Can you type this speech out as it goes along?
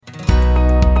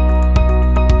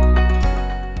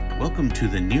Welcome to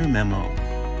the Near Memo,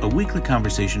 a weekly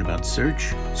conversation about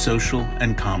search, social,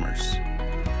 and commerce.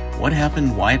 What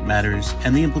happened, why it matters,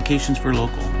 and the implications for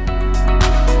local.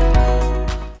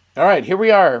 All right, here we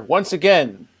are once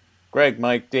again. Greg,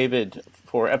 Mike, David,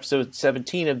 for episode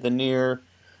 17 of the Near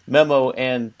Memo,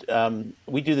 and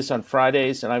we do this on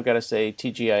Fridays, and I've got to say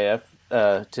TGIF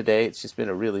today. It's just been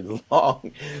a really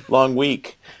long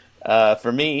week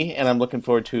for me, and I'm looking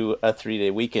forward to a 3-day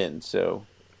weekend. So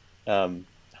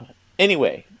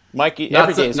anyway, Mikey,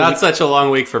 not such a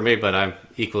long week for me, but I'm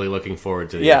equally looking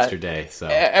forward to the extra day. So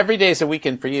every day is a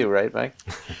weekend for you, right, Mike?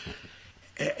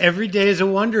 Every day is a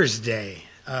wonders day,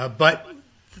 but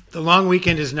the long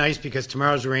weekend is nice because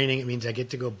tomorrow's raining. It means I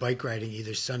get to go bike riding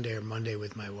either Sunday or Monday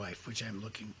with my wife, which I'm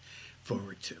looking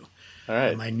forward to. All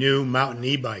right. My new mountain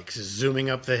e-bikes is zooming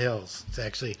up the hills. It's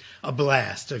actually a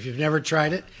blast. So if you've never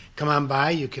tried it, come on by.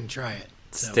 You can try it.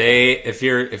 So. If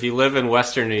you live in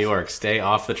Western New York, stay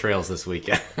off the trails this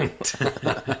weekend.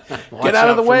 Get out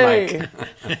of the way.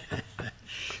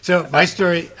 So my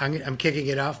story, I'm kicking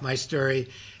it off. My story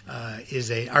is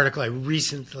an article I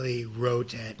recently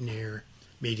wrote at Near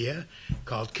Media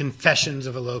called "Confessions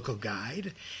of a Local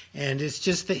Guide," and it's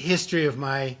just the history of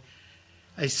a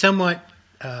somewhat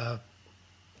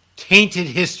tainted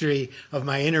history of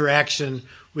my interaction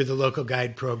with the local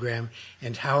guide program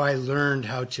and how I learned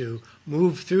how to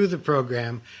move through the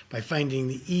program by finding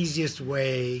the easiest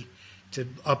way to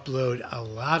upload a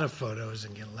lot of photos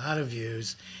and get a lot of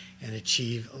views and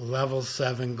achieve level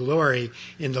 7 glory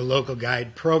in the local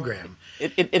guide program.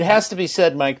 It has to be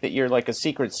said, Mike, that you're like a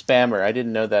secret spammer. I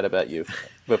didn't know that about you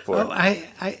before.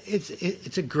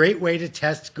 It's a great way to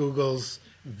test Google's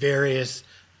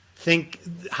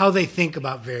how they think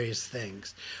about various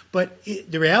things. But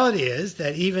the reality is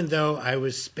that even though I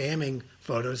was spamming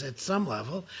photos at some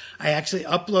level, I actually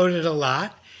uploaded a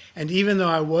lot. And even though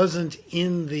I wasn't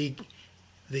in the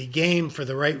game for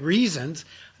the right reasons,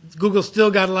 Google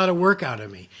still got a lot of work out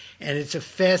of me. And it's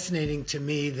fascinating to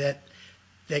me that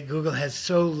Google has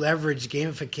so leveraged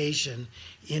gamification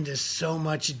into so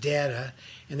much data,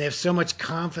 and they have so much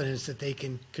confidence that they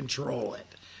can control it.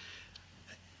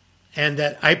 And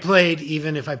that I played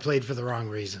even if I played for the wrong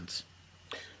reasons.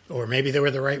 Or maybe they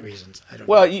were the right reasons. I don't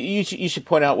know. Well, you should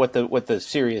point out what the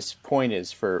serious point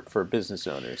is for business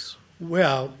owners.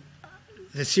 Well,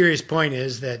 the serious point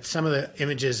is that some of the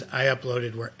images I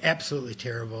uploaded were absolutely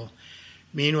terrible.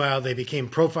 Meanwhile, they became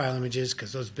profile images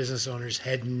because those business owners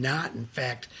had not, in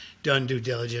fact, done due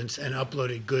diligence and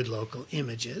uploaded good local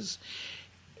images.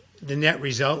 The net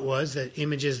result was that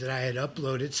images that I had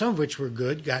uploaded, some of which were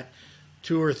good, got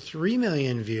 2 or 3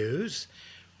 million views.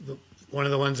 One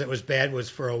of the ones that was bad was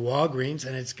for a Walgreens,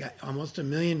 and it's got almost 1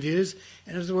 million views,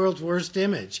 and it was the world's worst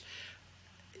image.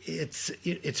 It's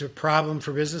a problem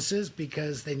for businesses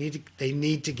because they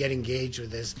need to get engaged with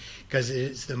this because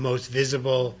it's their most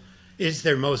visible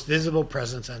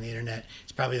presence on the internet.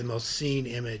 It's probably the most seen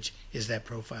image is that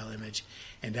profile image,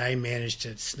 and I managed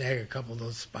to snag a couple of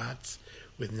those spots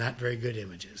with not very good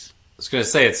images. I was going to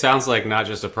say, it sounds like not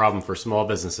just a problem for small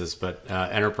businesses, but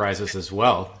enterprises as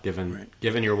well, given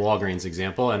your Walgreens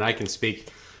example. And I can speak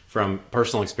from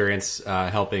personal experience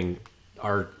helping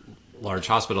our large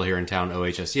hospital here in town,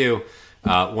 OHSU.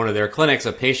 One of their clinics,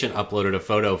 a patient uploaded a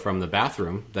photo from the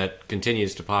bathroom that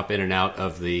continues to pop in and out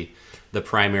of the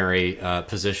primary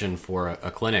position for a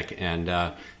clinic. And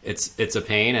it's a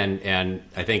pain. And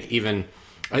I think even...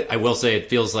 I will say it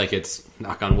feels like it's,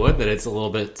 knock on wood, that it's a little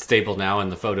bit stable now, and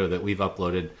the photo that we've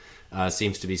uploaded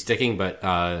seems to be sticking.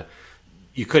 But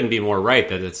you couldn't be more right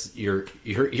that it's your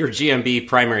GMB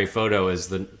primary photo is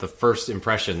the first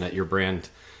impression that your brand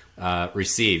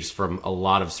receives from a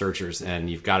lot of searchers, and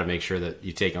you've got to make sure that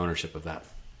you take ownership of that.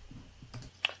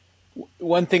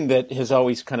 One thing that has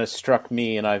always kind of struck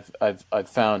me, and I've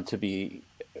found to be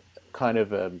kind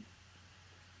of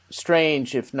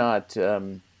strange, if not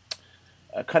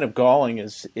kind of galling,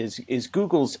 is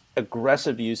Google's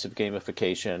aggressive use of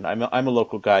gamification. I'm a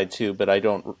local guide too, but I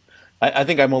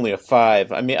think I'm only a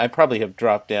 5. I mean, I probably have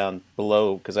dropped down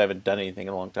below because I haven't done anything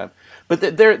in a long time.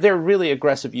 But they're really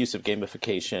aggressive use of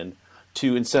gamification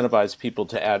to incentivize people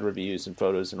to add reviews and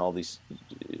photos and all these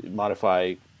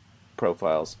modify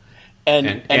profiles and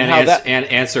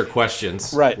answer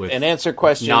questions, right? And answer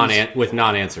questions with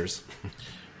non-answers.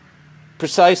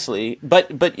 Precisely,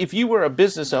 but if you were a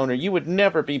business owner, you would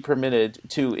never be permitted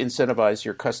to incentivize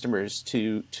your customers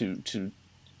to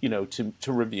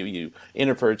review you,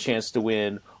 enter for a chance to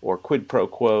win, or quid pro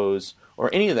quos, or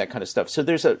any of that kind of stuff. So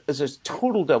there's a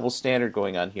total double standard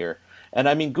going on here, and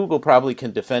I mean Google probably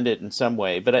can defend it in some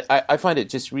way, but I find it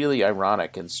just really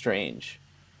ironic and strange.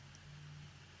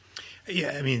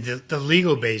 Yeah, I mean, the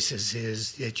legal basis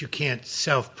is that you can't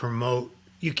self-promote,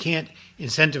 you can't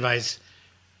incentivize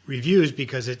reviews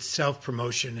because it's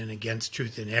self-promotion and against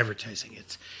truth in advertising.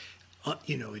 It's,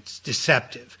 it's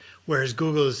deceptive. Whereas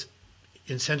Google is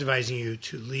incentivizing you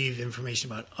to leave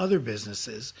information about other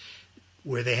businesses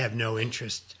where they have no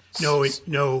interest, no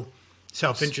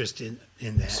self-interest in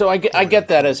that. So I get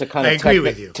that as a kind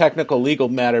of technical legal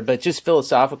matter, but just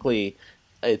philosophically,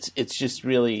 it's just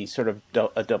really sort of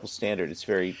a double standard. It's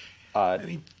very odd. I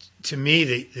mean, to me,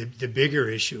 the bigger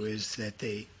issue is that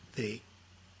they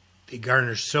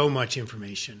garner so much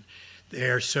information. They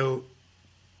have so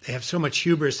much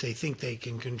hubris. They think they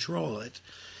can control it,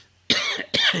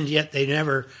 and yet they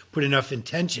never put enough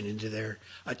intention into their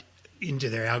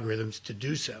algorithms to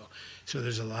do so. So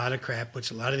there's a lot of crap, puts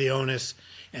a lot of the onus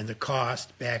and the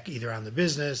cost back either on the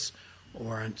business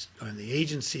or on the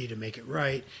agency to make it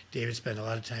right. David spent a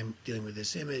lot of time dealing with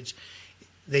this image.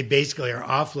 They basically are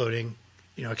offloading,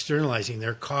 externalizing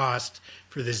their cost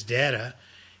for this data,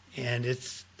 and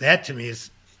that to me is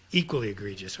equally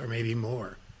egregious, or maybe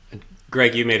more.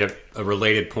 Greg, you made a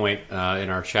related point in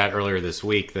our chat earlier this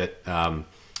week that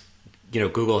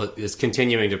Google is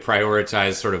continuing to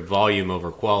prioritize sort of volume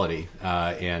over quality,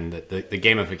 and the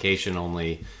gamification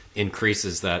only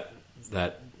increases that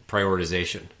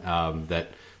prioritization, that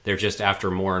they're just after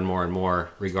more and more and more,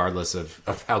 regardless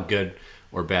of how good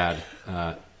or bad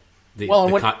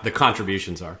the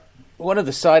contributions are. One of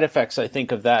the side effects, I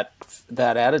think, of that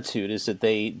attitude is that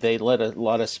they let a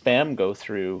lot of spam go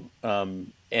through,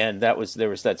 and there was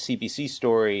that CBC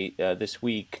story this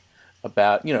week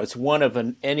about, it's one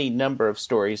of any number of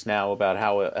stories now about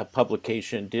how a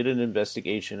publication did an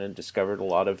investigation and discovered a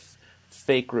lot of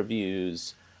fake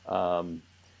reviews, and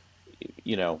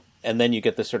then you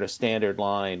get the sort of standard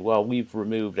line, well, we've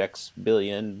removed X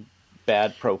billion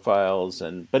bad profiles,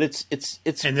 but it's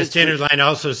and the standard line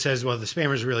also says, well, the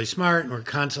spammers are really smart and we're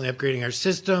constantly upgrading our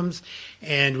systems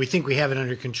and we think we have it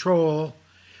under control,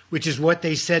 which is what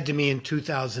they said to me in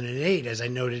 2008, as I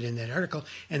noted in that article,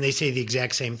 and they say the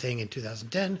exact same thing in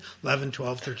 2010, 11,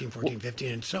 12, 13, 14,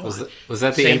 15, and so on. Was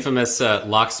that the infamous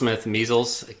locksmith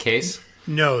measles case?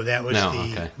 No, that was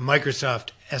Microsoft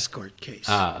Escort case.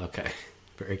 Okay.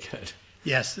 Very good.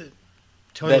 Yes,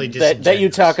 totally that you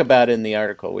talk about in the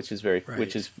article, which is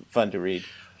which is fun to read.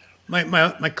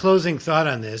 My closing thought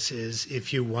on this is,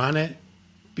 if you want to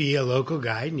be a local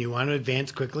guide and you want to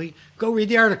advance quickly, go read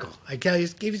the article. I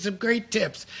gave you some great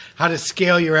tips how to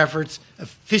scale your efforts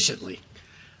efficiently.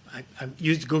 I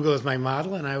used Google as my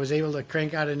model, and I was able to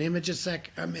crank out an image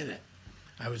a minute.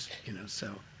 I was,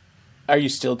 so. Are you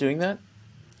still doing that?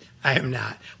 I am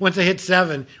not. Once I hit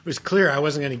 7, it was clear I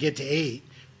wasn't going to get to 8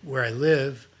 where I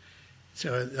live.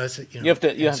 So that's, you're going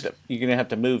to have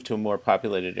to move to a more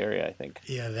populated area, I think.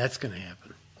 Yeah, that's going to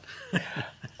happen.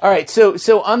 All right.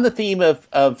 So on the theme of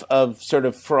sort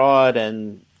of fraud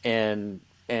and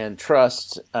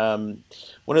trust, one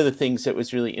of the things that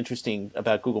was really interesting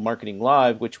about Google Marketing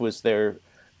Live, which was their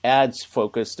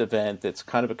ads-focused event that's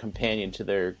kind of a companion to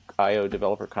their I/O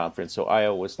developer conference. So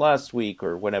I/O was last week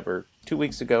or whenever, 2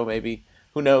 weeks ago maybe.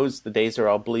 Who knows? The days are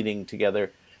all bleeding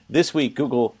together. This week,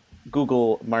 Google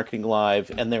Marketing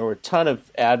Live, and there were a ton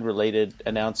of ad-related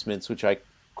announcements, which I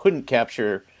couldn't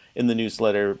capture in the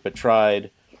newsletter, but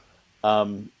tried.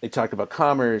 They talked about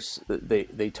commerce.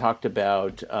 They talked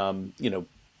about a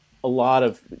lot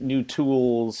of new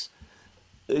tools.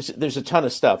 There's a ton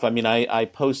of stuff. I mean, I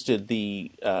posted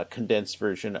the condensed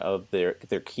version of their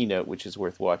keynote, which is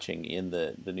worth watching, in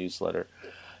the newsletter.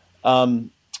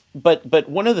 But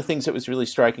one of the things that was really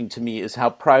striking to me is how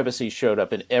privacy showed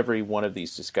up in every one of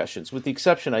these discussions, with the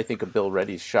exception, I think, of Bill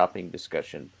Reddy's shopping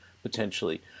discussion,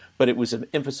 potentially. But it was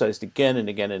emphasized again and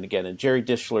again and again. And Jerry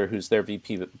Dishler, who's their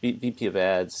VP of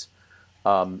ads,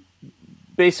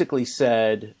 basically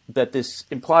said that this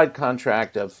implied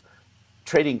contract of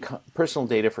trading personal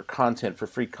data for content, for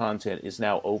free content, is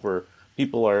now over.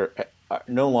 People are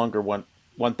no longer want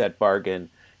that bargain,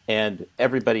 and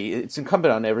it's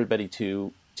incumbent on everybody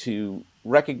to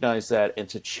recognize that and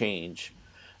to change.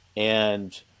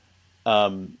 And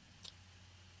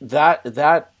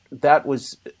that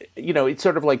was, it's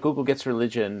sort of like Google gets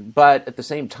religion, but at the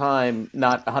same time,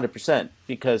 not 100%,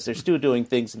 because they're still doing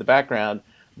things in the background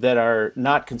that are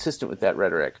not consistent with that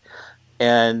rhetoric.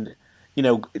 And,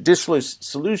 Dishler's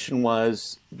solution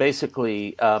was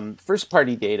basically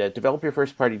first-party data, develop your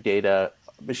first-party data,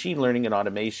 machine learning and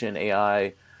automation,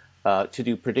 AI, to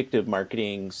do predictive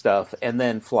marketing stuff, and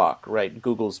then Flock, right?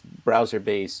 Google's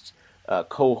browser-based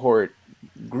cohort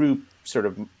group sort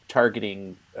of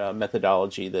targeting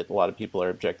methodology that a lot of people are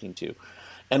objecting to,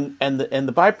 and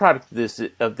the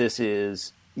byproduct of this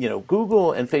is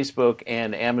Google and Facebook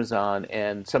and Amazon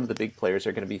and some of the big players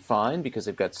are going to be fine because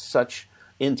they've got such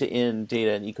end-to-end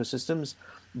data and ecosystems.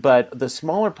 But the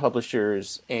smaller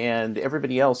publishers and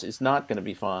everybody else is not going to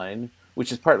be fine,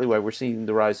 which is partly why we're seeing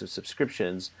the rise of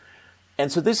subscriptions.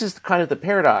 And so this is kind of the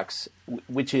paradox,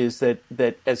 which is that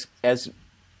as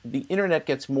the internet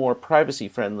gets more privacy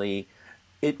friendly,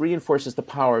 it reinforces the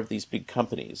power of these big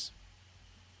companies.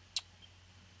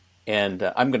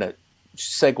 And I'm going to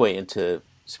segue into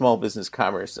small business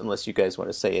commerce, unless you guys want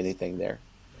to say anything there.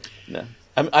 No,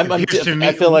 I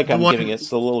feel like I'm giving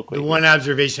it a little quick. The one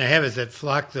observation I have is that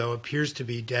Flock, though, appears to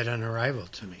be dead on arrival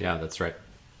to me. Yeah, that's right.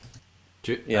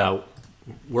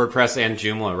 WordPress and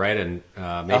Joomla, right? And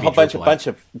maybe a whole bunch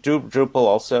of Drupal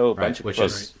also, which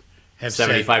is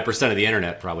 75% of the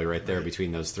internet, probably right there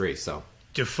between those three. So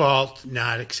default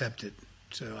not accepted.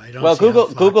 So I don't. Well,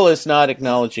 Google is not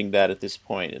acknowledging that at this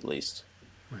point, at least.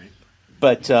 Right.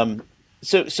 But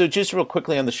so just real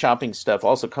quickly on the shopping stuff,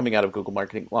 also coming out of Google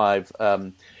Marketing Live,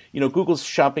 Google's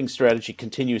shopping strategy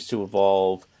continues to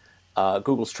evolve.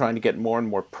 Google's trying to get more and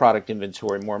more product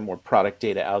inventory, more and more product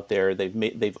data out there.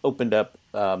 They've opened up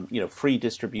free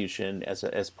distribution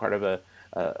as part of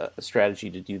a strategy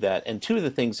to do that. And two of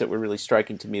the things that were really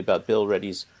striking to me about Bill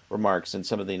Reddy's remarks and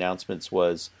some of the announcements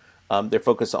was their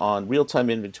focus on real-time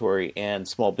inventory and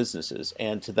small businesses.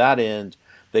 And to that end,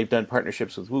 they've done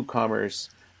partnerships with WooCommerce,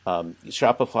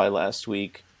 Shopify last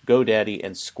week, GoDaddy,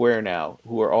 and Square now,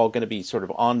 who are all going to be sort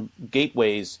of on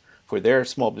gateways for their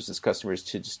small business customers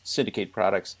to syndicate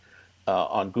products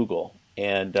on Google.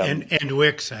 And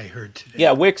Wix, I heard today.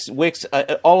 Yeah, Wix,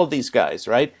 all of these guys,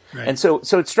 right? And so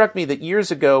it struck me that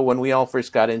years ago when we all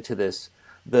first got into this,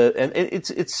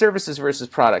 it's services versus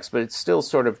products, but it's still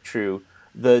sort of true.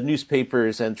 The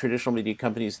newspapers and traditional media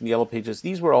companies and the Yellow Pages,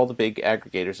 these were all the big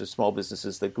aggregators of small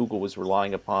businesses that Google was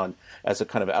relying upon as a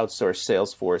kind of outsourced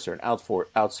sales force or an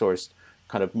outsourced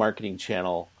kind of marketing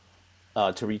channel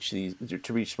to reach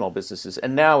small businesses.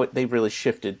 And now they've really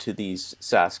shifted to these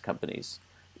SaaS companies,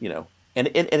 And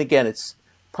again, it's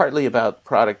partly about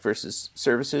product versus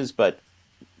services, but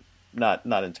not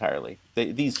entirely.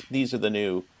 These are the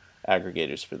new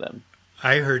aggregators for them.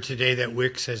 I heard today that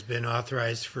Wix has been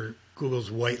authorized for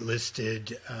Google's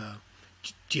whitelisted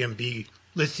GMB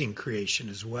listing creation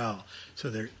as well. So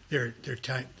they're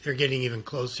getting even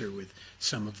closer with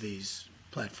some of these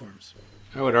platforms.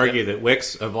 I would argue that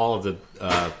Wix, of all of the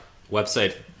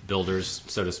website builders,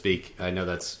 so to speak, I know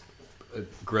that's a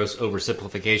gross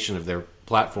oversimplification of their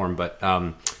platform, but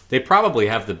they probably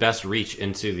have the best reach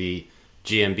into the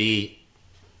GMB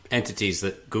entities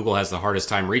that Google has the hardest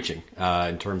time reaching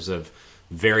in terms of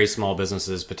very small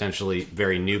businesses, potentially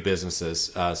very new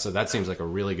businesses. So that seems like a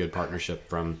really good partnership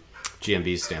from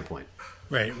GMB's standpoint.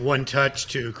 Right. One touch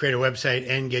to create a website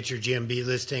and get your GMB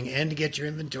listing and to get your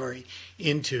inventory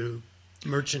into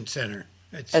Merchant Center.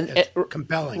 It's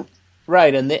compelling.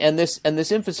 Right. And this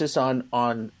emphasis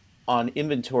on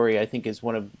inventory, I think, is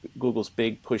one of Google's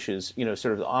big pushes.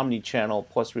 Sort of the omni-channel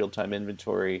plus real-time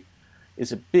inventory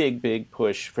is a big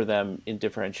push for them in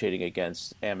differentiating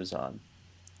against Amazon.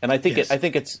 And I think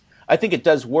it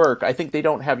does work. I think they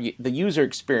don't have the user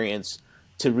experience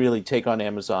to really take on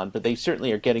Amazon, but they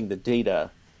certainly are getting the data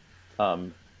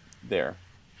there.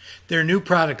 Their new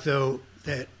product, though,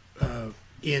 that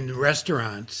in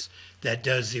restaurants that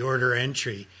does the order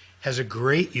entry has a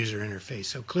great user interface.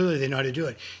 So clearly they know how to do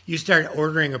it. You start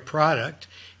ordering a product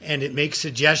and it makes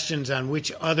suggestions on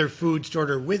which other foods to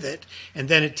order with it, and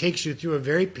then it takes you through a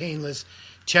very painless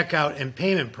checkout and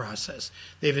payment process.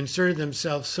 They've inserted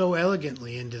themselves so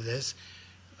elegantly into this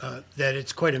that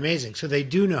it's quite amazing. So they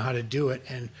do know how to do it,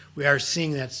 and we are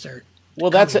seeing that start.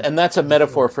 Well, that's a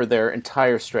metaphor for their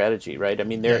entire strategy, right? I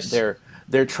mean,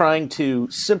 they're trying to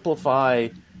simplify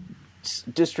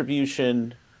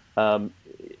distribution and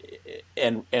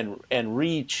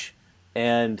reach,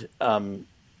 and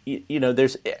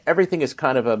there's everything is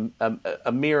kind of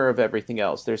a mirror of everything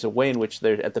else. There's a way in which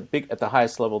they're at the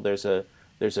highest level. There's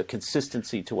a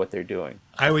consistency to what they're doing.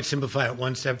 I would simplify it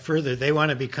one step further. They want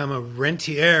to become a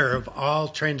rentier of all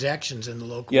transactions in the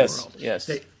local world. Yes.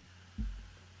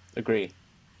 Agree.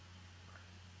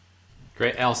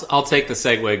 Great. I'll take the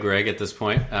segue, Greg, at this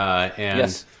point,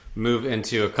 and move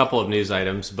into a couple of news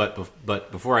items. But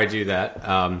before I do that,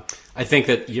 I think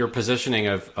that your positioning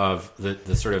of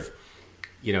the sort of,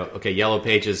 Yellow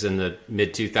Pages in the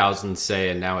mid 2000s, say,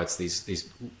 and now it's these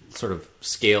sort of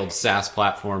scaled SaaS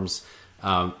platforms.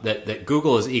 That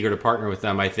Google is eager to partner with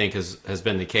them, I think, has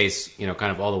been the case,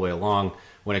 kind of all the way along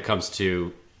when it comes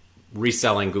to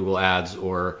reselling Google Ads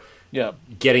or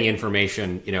getting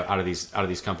information, out of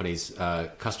these companies'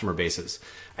 customer bases.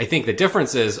 I think the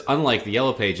difference is, unlike the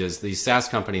Yellow Pages, these SaaS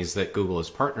companies that Google is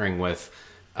partnering with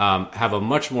have a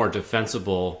much more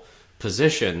defensible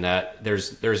position, that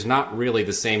there's not really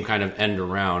the same kind of end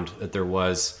around that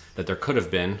there could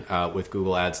have been with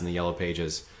Google Ads and the Yellow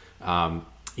Pages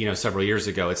several years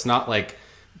ago. It's not like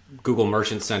Google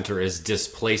Merchant Center is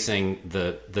displacing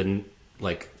the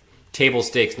like table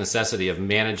stakes necessity of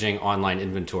managing online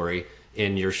inventory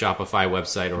in your Shopify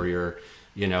website, or your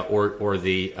or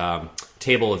the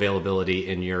table availability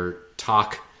in your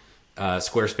Talk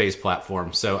Squarespace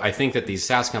platform. So I think that these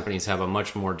SaaS companies have a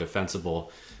much more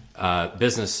defensible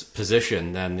business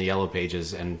position than the Yellow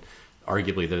Pages and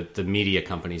arguably the media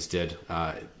companies did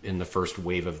in the first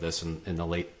wave of this in the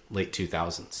late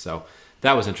 2000s. So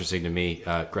that was interesting to me,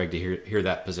 Greg, to hear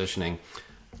that positioning.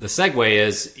 The segue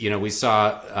is, we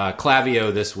saw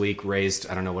Klaviyo this week raised,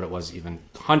 I don't know what it was, even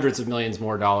hundreds of millions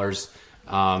more dollars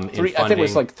in funding. I think it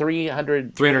was like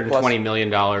 $320 million,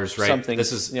 right? Something.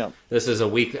 This is a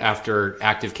week after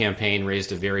ActiveCampaign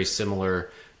raised a very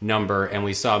similar number, and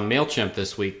we saw MailChimp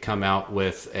this week come out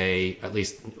with at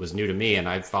least it was new to me, and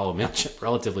I follow MailChimp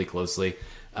relatively closely,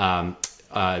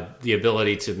 the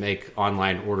ability to make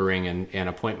online ordering and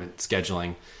appointment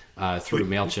scheduling through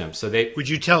MailChimp. So would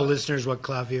you tell listeners what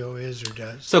Klaviyo is or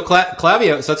does? So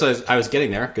Klaviyo, so that's what I was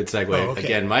getting there. Good segue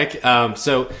again, Mike.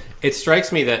 So it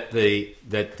strikes me that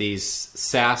these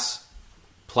SaaS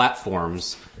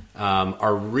platforms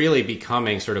are really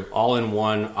becoming sort of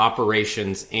all-in-one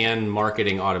operations and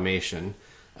marketing automation,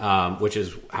 which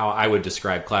is how I would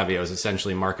describe Klaviyo, as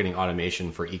essentially marketing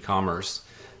automation for e-commerce,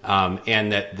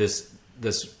 and that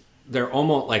they're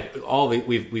almost like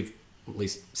we've at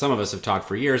least some of us have talked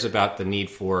for years about the need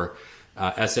for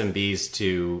SMBs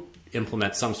to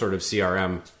implement some sort of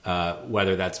CRM,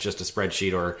 whether that's just a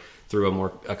spreadsheet or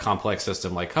through a complex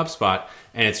system like HubSpot.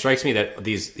 And it strikes me that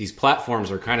these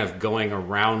platforms are kind of going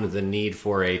around the need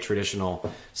for a traditional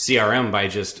CRM by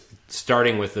just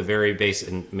starting with the very base,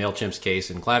 in MailChimp's case,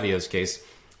 in Klaviyo's case,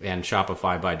 and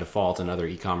Shopify by default, and other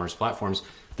e-commerce platforms.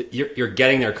 You're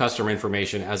getting their customer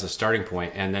information as a starting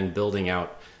point and then building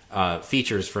out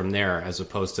features from there, as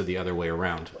opposed to the other way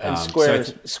around. And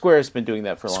Square's been doing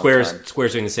that for a long time.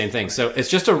 Square's doing the same thing. So it's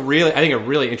just a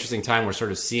really interesting time. We're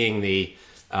sort of seeing the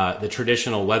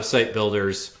traditional website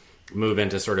builders move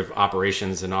into sort of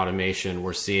operations and automation.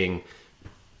 We're seeing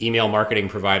email marketing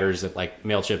providers like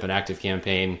MailChimp and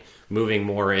ActiveCampaign moving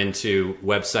more into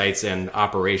websites and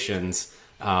operations.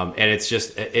 And it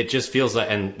just feels like,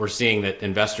 and we're seeing that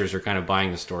investors are kind of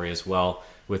buying the story as well,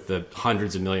 with the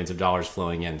hundreds of millions of dollars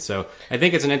flowing in. So I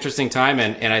think it's an interesting time.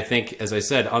 And I think, as I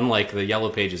said, unlike the Yellow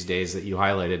Pages days that you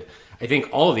highlighted, I think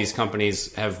all of these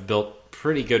companies have built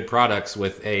pretty good products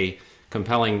with a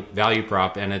compelling value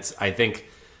prop. And I think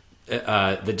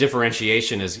the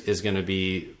differentiation is going to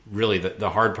be really the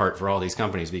hard part for all these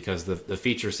companies, because the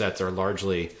feature sets are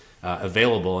largely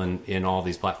available in all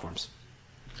these platforms.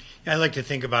 I like to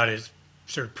think about it as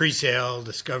sort of pre-sale,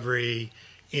 discovery,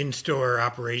 in-store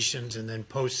operations, and then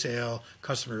post-sale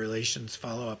customer relations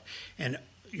follow-up. And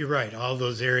you're right, all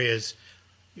those areas,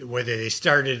 whether they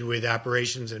started with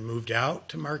operations and moved out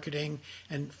to marketing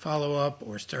and follow-up,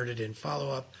 or started in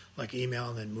follow-up like email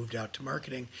and then moved out to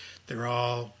marketing, they're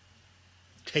all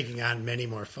taking on many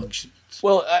more functions.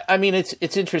 Well, I mean,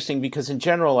 it's interesting, because in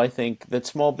general, I think that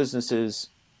small businesses,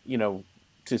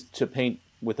 to paint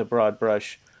with a broad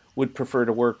brush, would prefer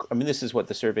to work, I mean, this is what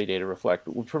the survey data reflect,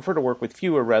 would prefer to work with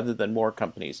fewer rather than more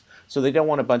companies. So they don't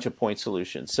want a bunch of point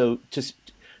solutions. So just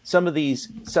some of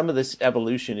this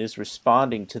evolution is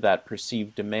responding to that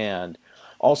perceived demand.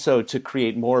 Also to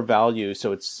create more value,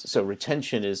 so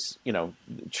retention is,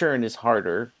 churn is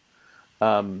harder.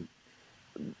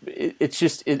 It's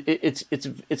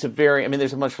a very, I mean,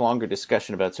 there's a much longer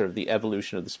discussion about sort of the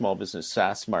evolution of the small business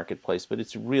SaaS marketplace, but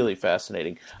it's really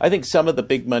fascinating. I think some of the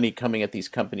big money coming at these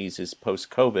companies is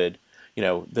post-COVID.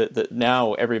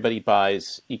 Now everybody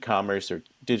buys e-commerce or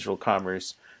digital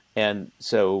commerce, and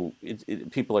so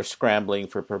people are scrambling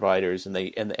for providers, and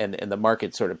the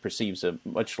market sort of perceives a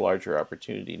much larger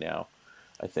opportunity now,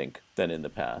 I think, than in the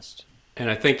past.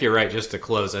 And I think you're right. Just to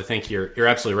close, I think you're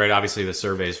absolutely right. Obviously, the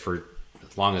surveys, for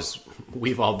as long as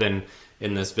we've all been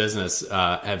in this business,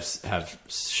 have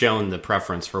shown the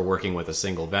preference for working with a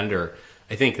single vendor.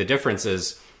 I think the difference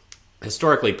is,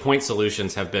 historically, point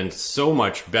solutions have been so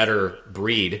much better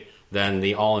breed than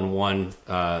the all-in-one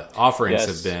offerings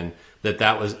have been,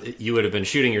 you would have been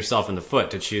shooting yourself in the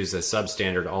foot to choose a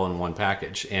substandard all-in-one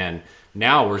package. And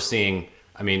now we're seeing,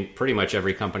 I mean, pretty much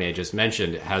every company I just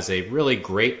mentioned has a really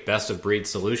great best-of-breed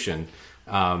solution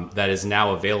that is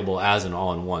now available as an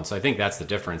all-in-one. So I think that's the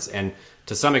difference. And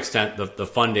to some extent, the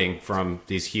funding from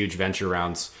these huge venture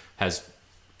rounds has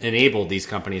enabled these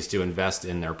companies to invest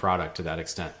in their product to that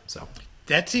extent. So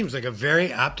that seems like a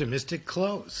very optimistic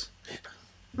close.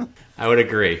 I would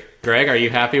agree. Greg, are you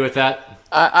happy with that?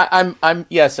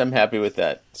 Yes, I'm happy with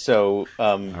that. So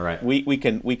all right, we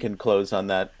can close on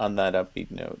that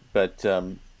upbeat note. But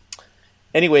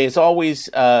anyway, as always,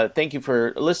 thank you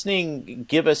for listening.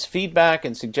 Give us feedback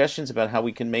and suggestions about how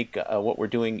we can make what we're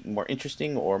doing more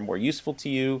interesting or more useful to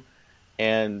you.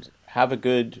 And have a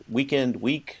good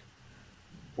week,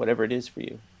 whatever it is for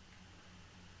you.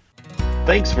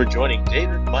 Thanks for joining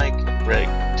David, Mike, and Greg.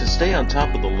 To stay on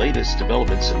top of the latest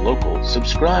developments in local,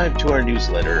 subscribe to our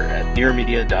newsletter at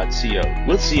nearmedia.co.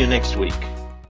 We'll see you next week.